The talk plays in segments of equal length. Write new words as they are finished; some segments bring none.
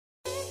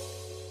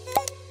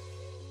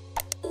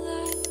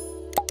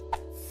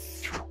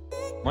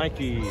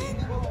Mikey.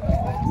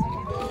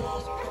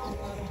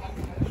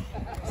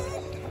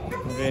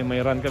 Okay, may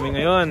run kami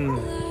ngayon.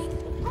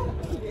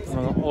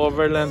 Mga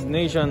Overland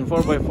Nation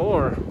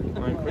 4x4.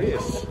 Mga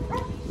Chris.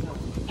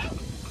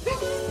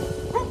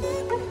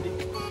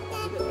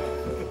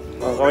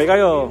 Oh, kaway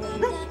kayo.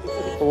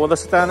 Pumunta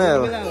sa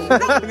tunnel.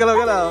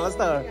 Galaw-galaw,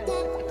 basta.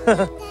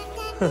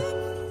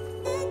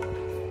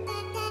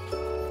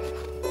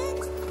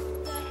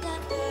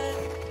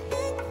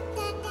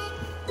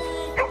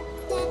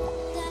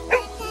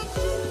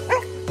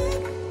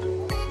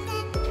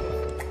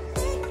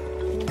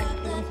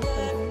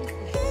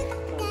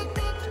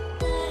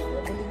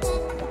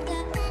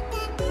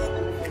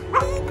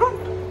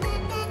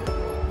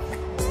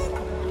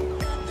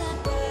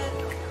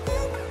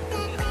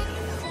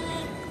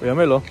 Kuya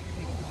Mel, oh.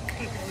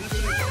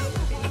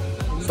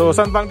 So,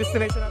 saan bang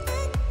destination natin?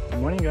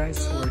 Good morning,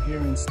 guys. We're here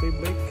in Stave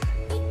Lake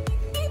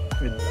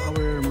with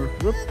our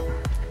group,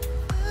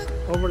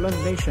 Overland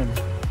Nation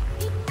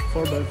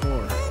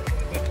 4x4.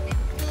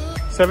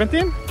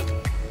 17?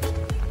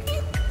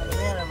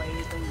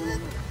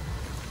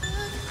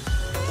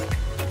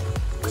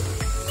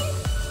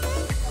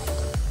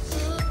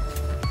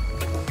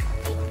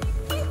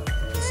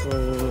 So,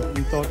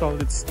 in total,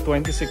 it's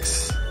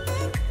 26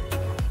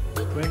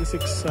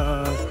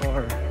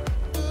 car.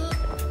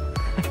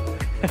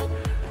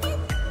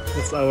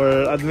 That's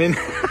our admin.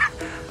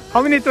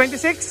 How many?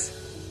 26?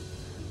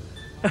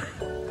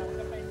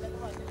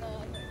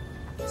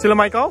 Sila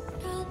Michael?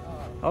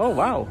 Oh,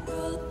 wow.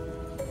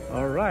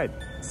 Alright.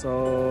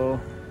 So...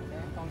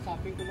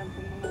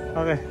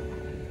 Okay.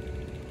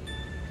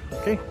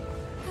 Okay.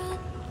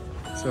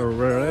 So,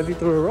 we're ready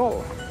to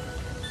roll.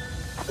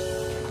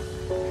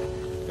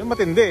 Yung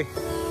matindi.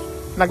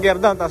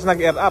 Nag-air down, tapos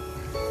nag-air up.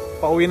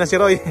 Pauwi na si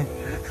Roy.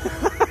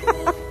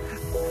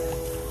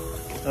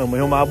 Oh,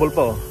 may humabol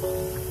pa, oh.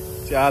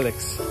 Si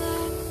Alex.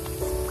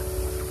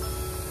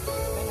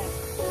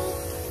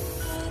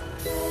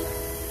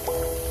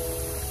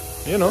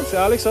 Yun, oh, si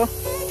Alex, oh.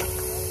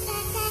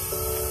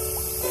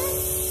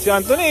 Si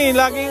Anthony,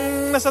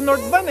 laging nasa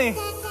North Van, eh.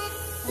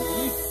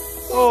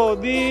 Oh,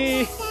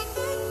 di...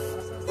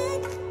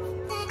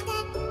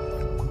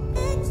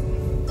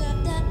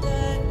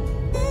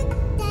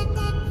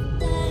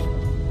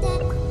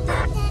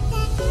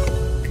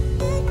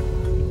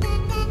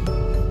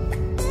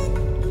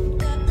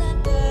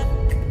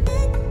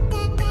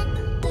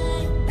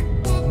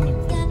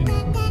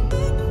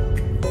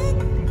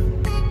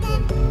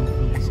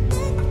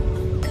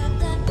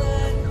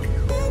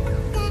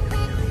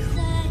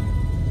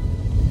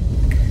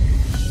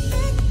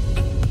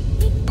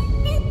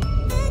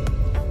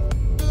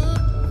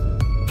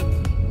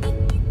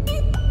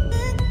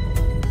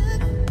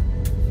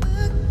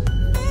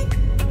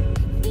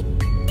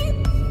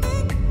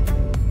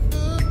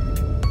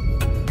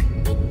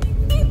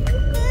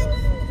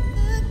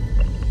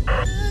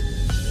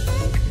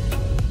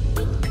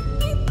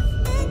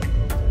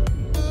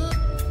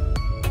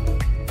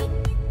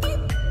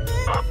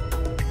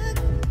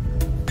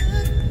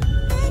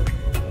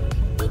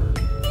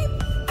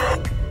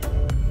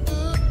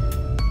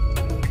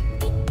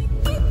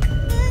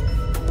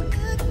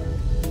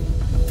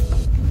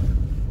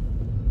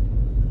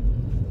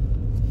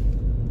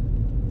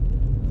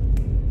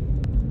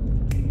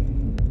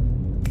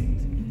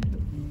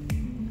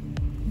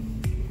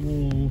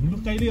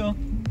 Kylie, oh.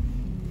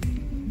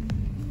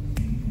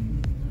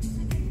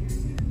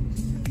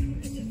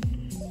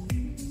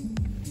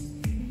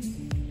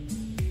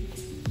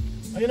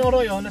 Ayun, oh,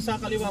 Roy, oh,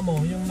 nasa kaliwa mo,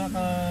 yung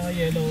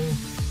naka-yellow.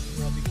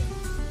 Grabe ka.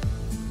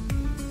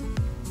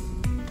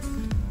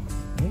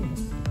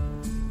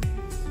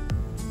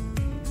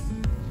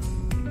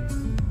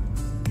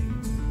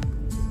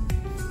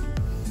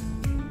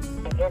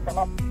 Come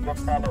up,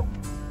 just follow.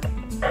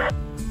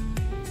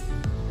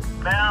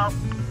 Now,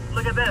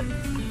 look at this.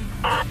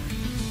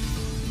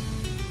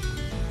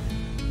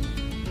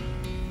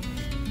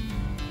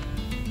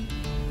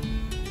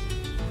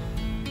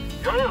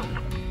 Go!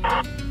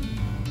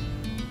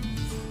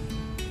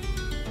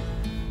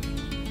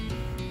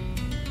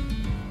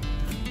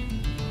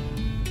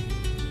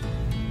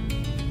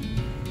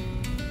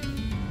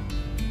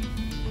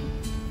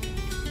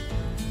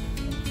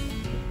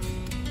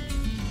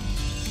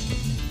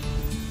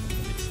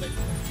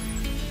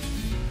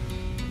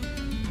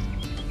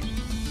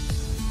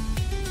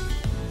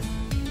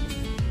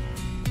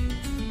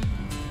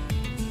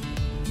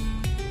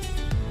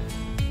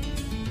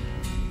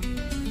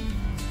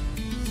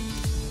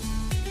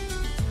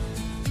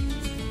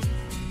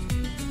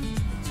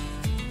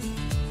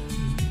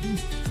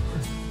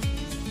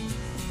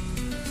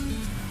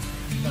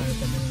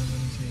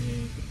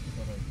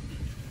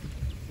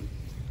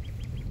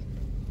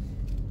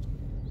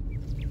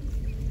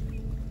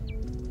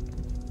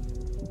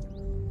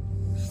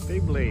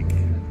 Stave Lake.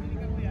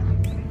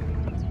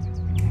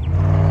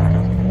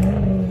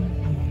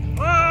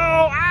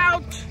 Oh,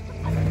 ouch!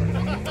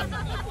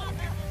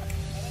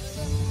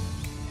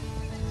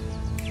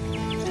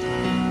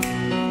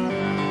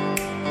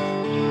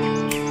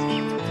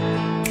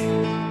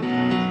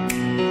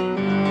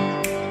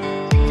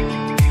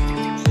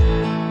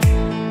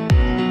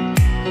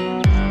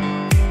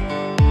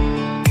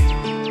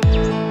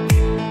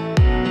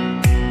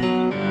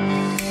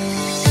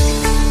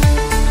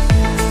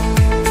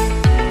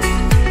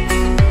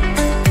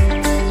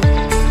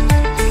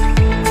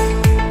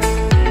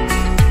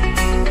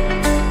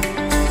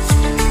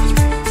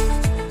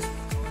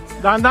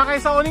 Dahan-dahan kayo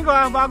sa uling ko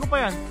ha, bago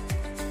pa yan.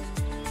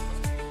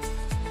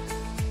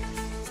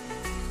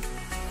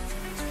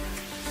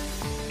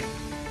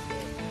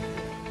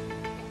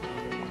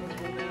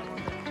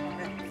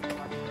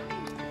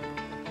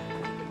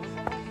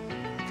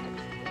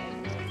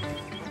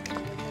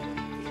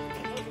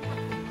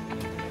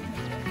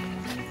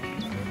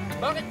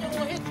 Bakit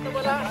yung hit na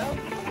wala?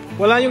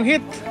 Wala yung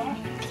hit.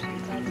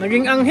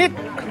 Naging ang hit.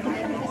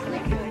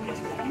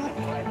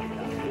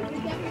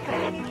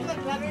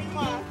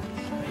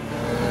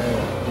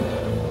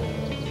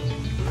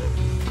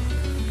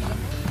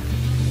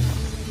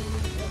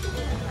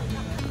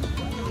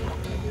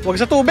 Huwag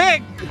sa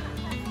tubig.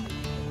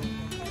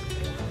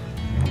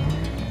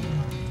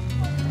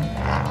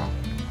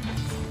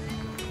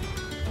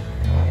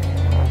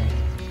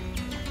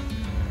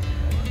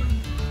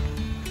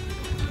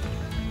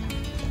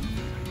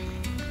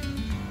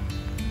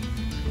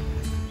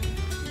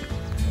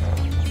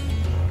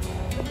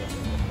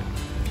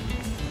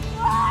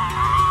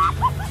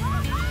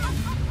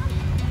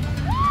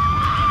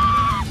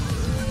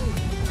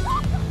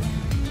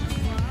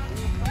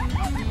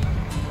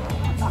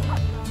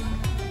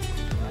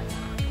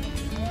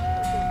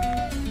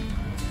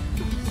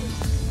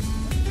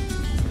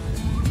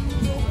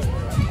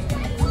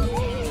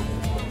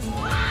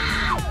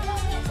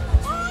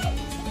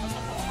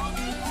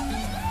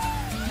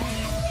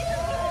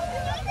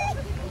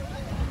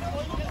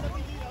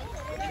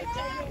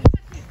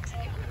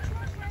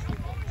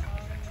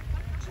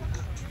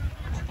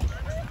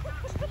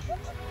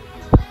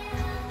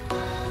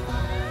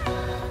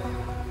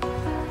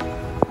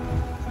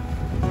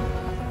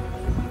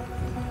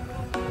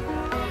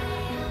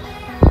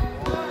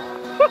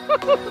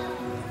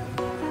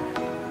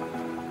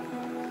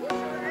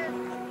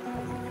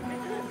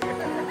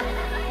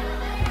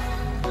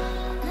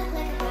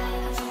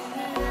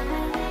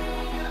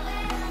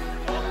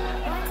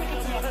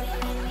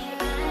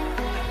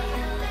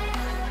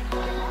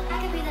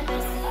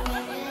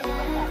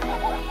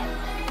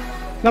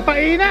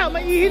 Napaihina,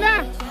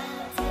 maihina.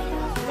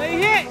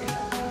 Naihi.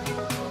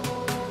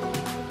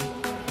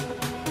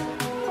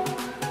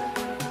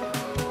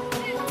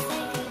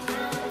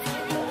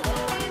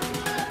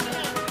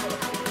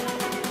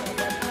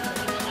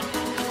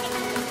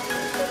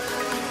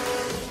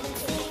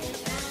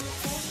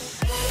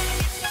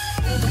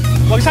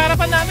 Huwag sa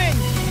harapan namin.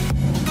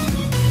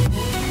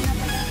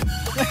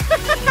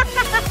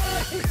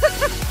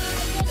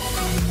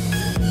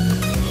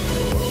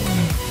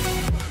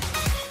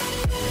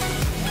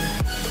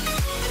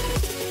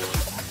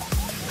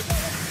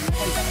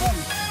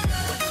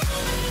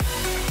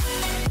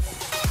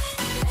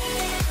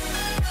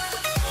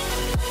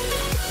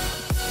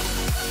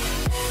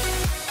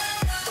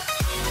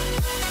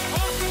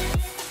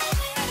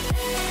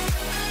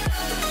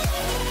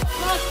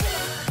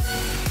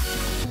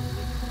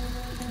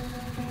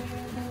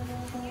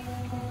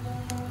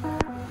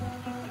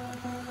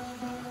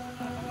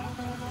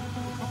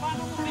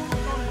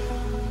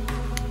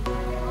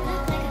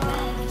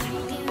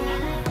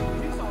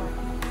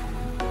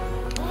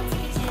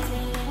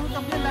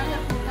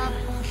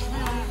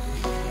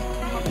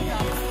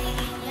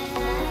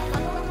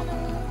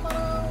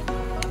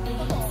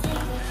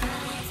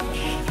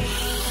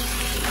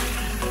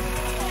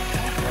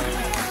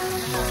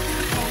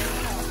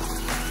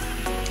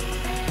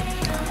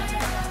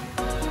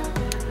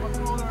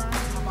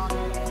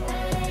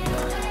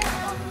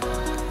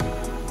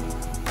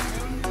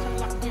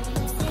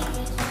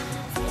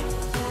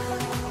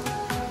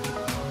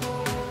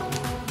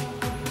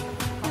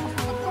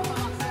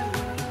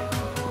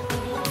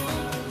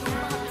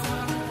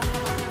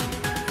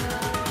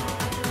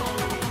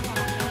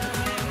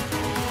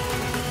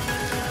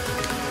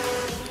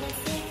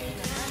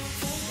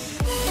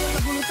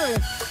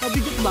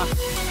 Mabigat ba?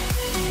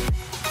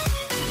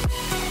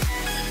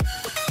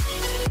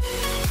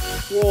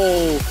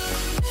 Wow!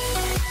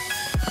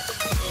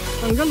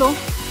 Tanggal oh!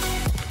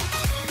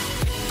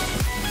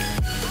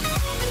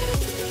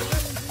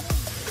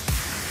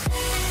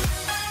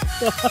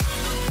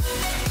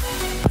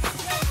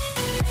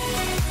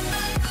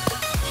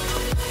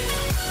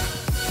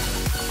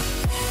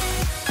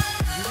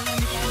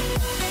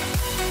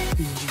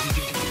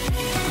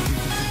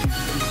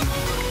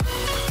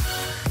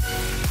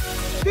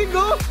 Stig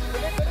oh!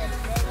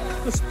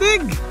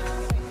 Stig!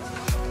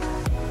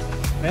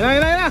 Ayun na,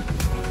 ayun na, ayun na!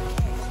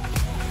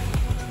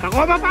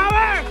 Tacoma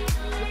power!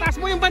 Itaas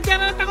mo yung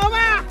bandera ng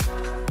Tacoma!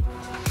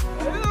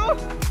 Ayun oh!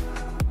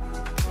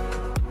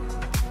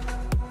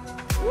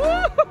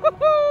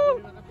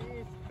 Woohoo!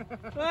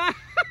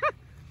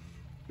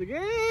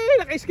 Sige!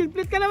 Naka-skill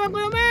plate ka naman,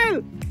 Kuya Mel!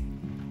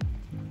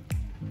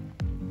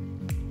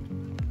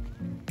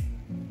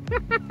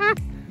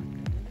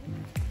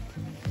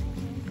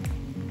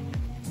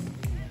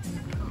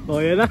 Oh,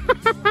 yan na.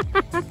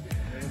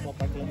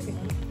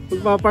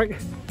 Magpapark.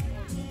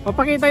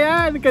 Papakita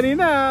yan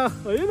kanina.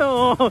 Oh, yun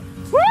o.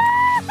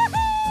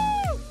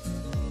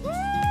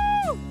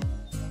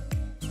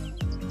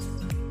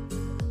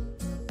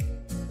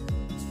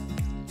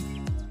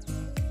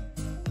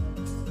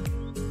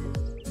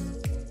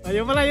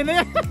 Yun pala, yun na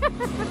yan.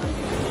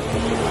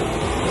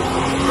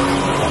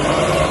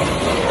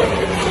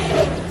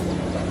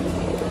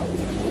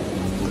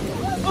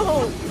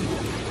 Oh!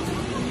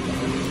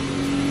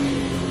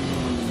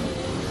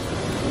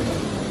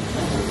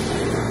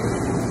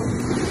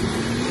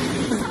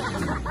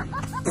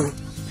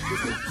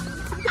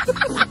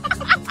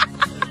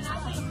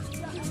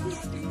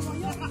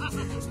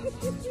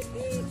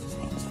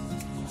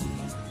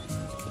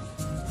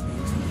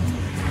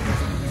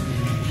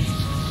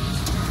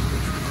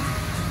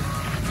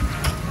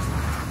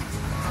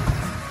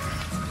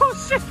 Oh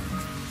shit!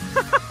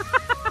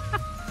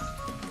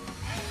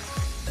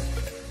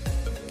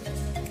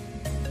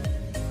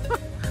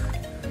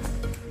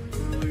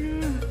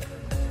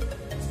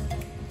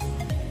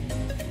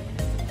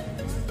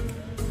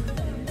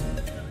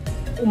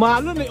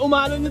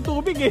 Umalon yung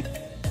tubig eh.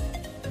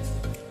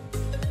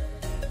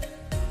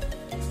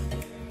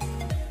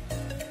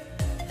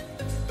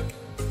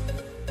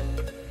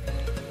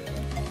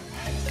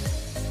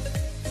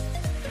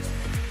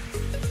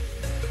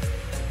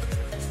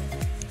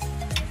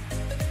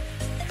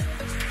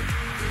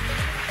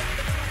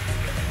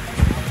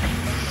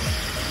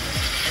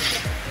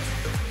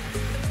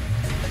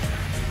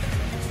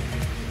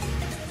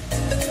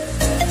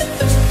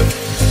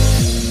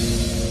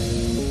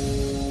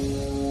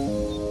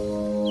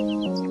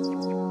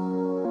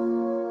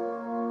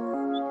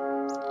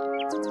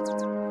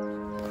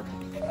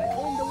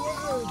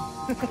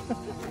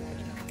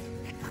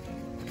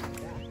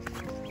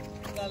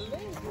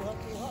 Galing,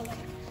 buha-buha lang.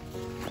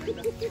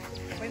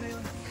 Okay na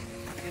yun.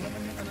 Yan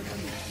naman yung ano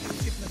dun eh.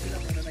 Isip na sila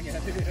kung ano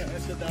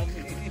nangyari sa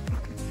dami.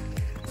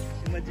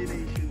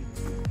 Imagination.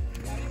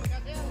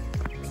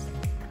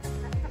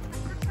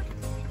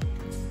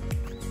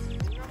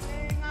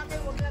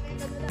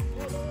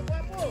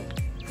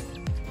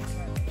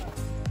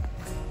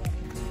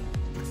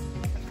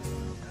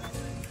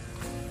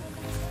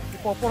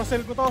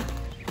 Ipoporcel ko to.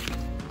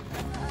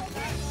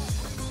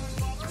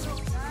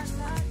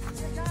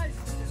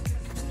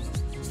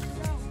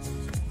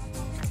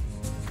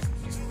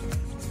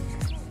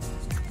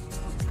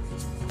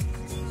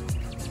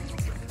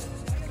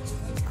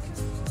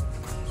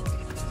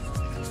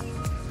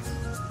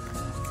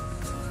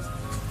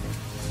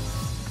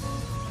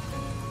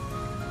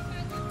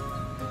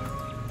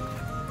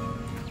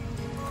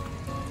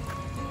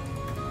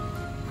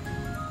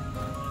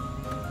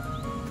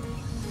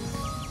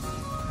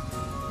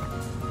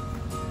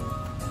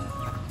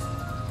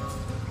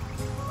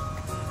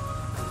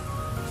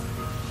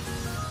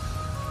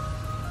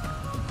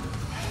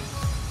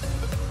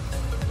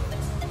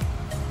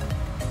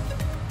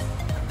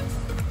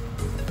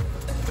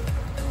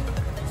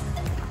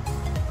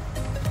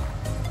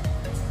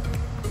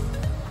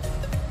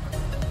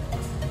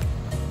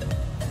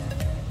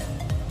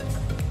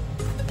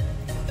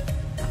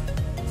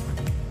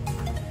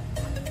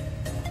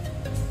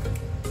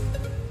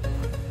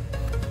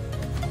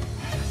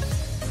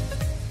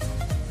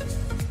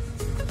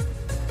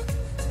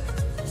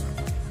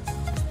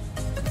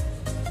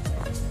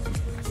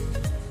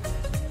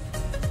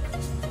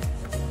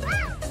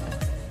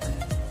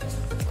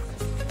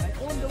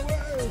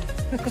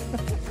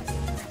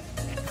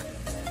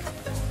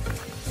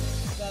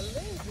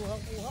 Galing,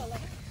 buha-buha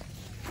lang.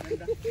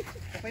 Ganda.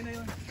 Okay na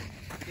yun.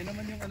 Yan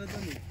naman yung ano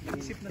dun eh.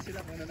 Nag-isip na sila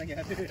kung ano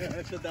nangyari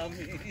sa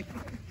dami.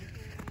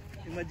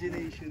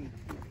 Imagination.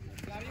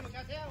 Lari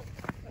magkasayaw.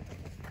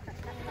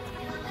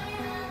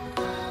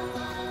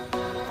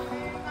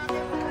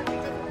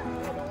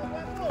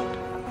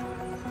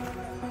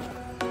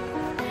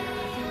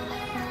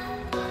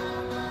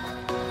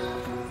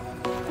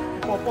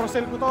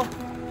 Ipoporcel ko to.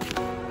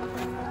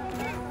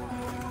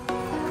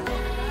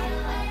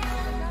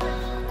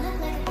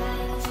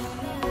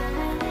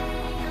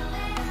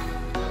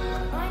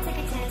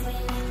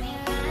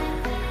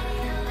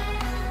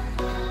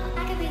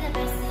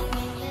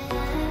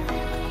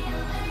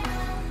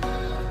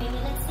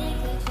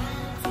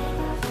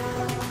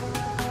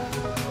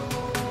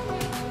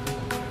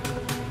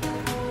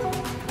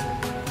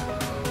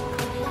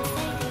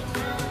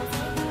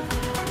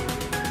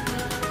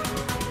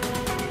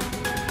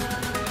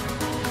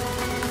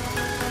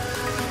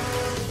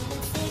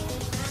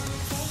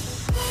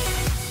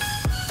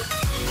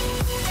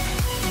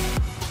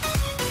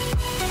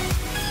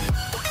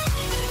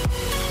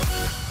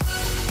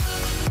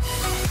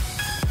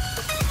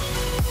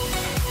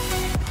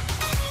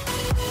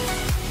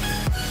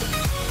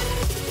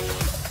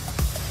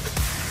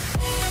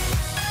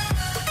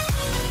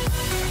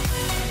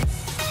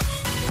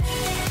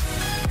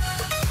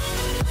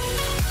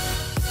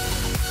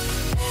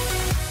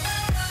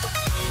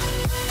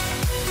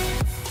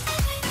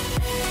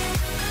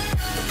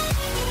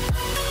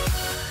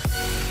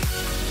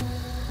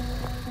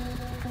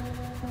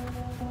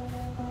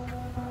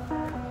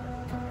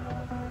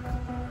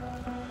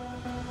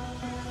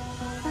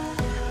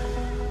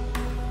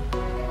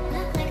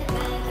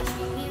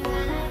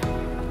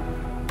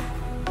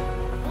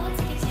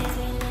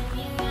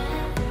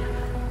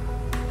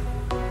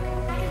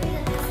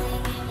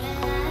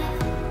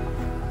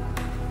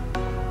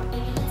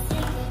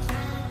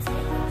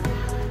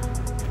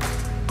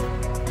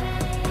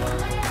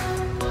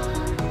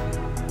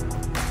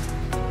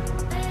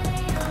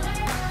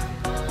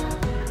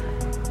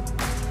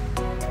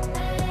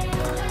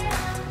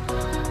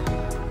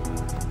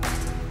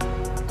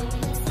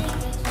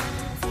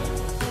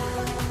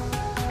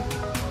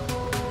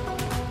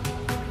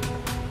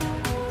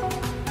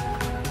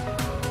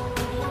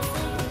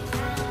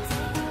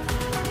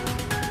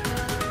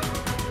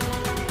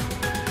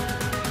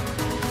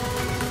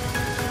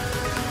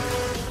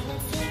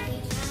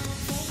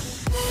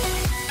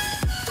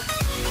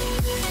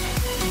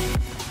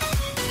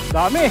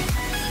 Dami.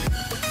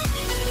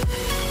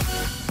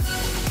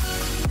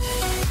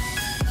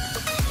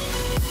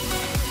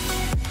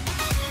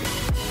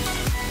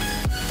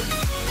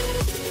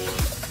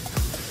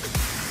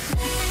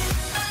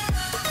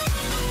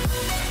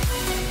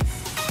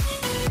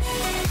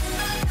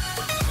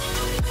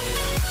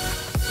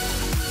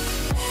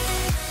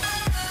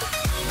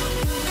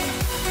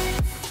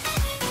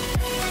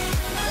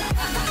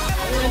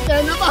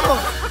 Antena pa ho.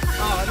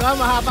 Ano,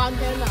 mahaba ang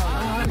antena.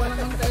 Mahaba ng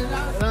antena.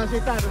 Wala si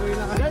Tarwin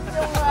na. Yan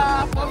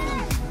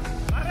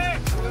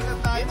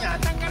yung pare,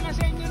 natanggal na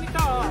sa inyo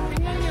nito.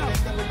 Tingnan nyo.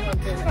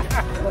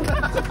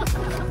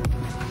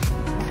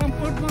 Ang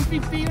Ford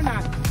 150 yun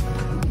ah.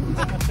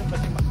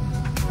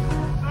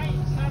 Ay,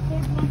 sa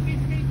Ford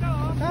 150 ito.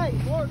 Ay,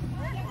 Ford.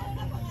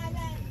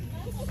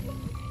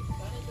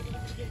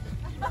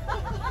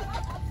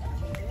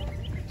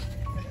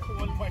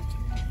 Walmart.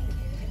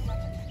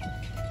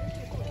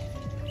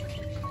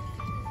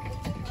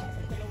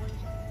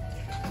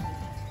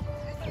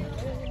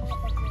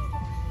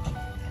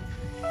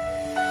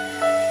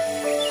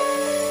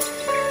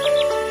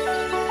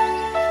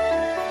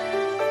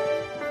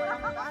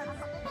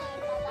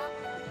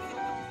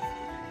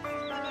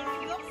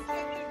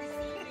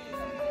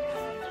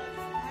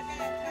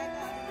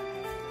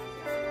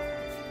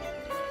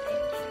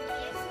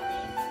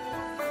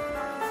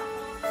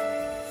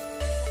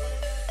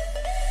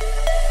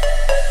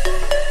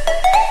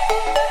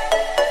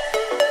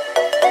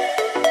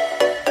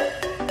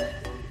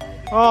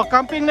 Oh,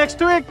 camping next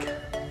week.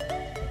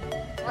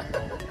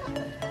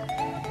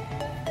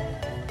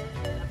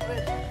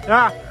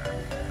 Yeah.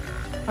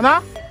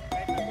 Ano?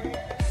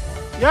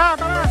 Yeah,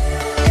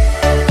 tara.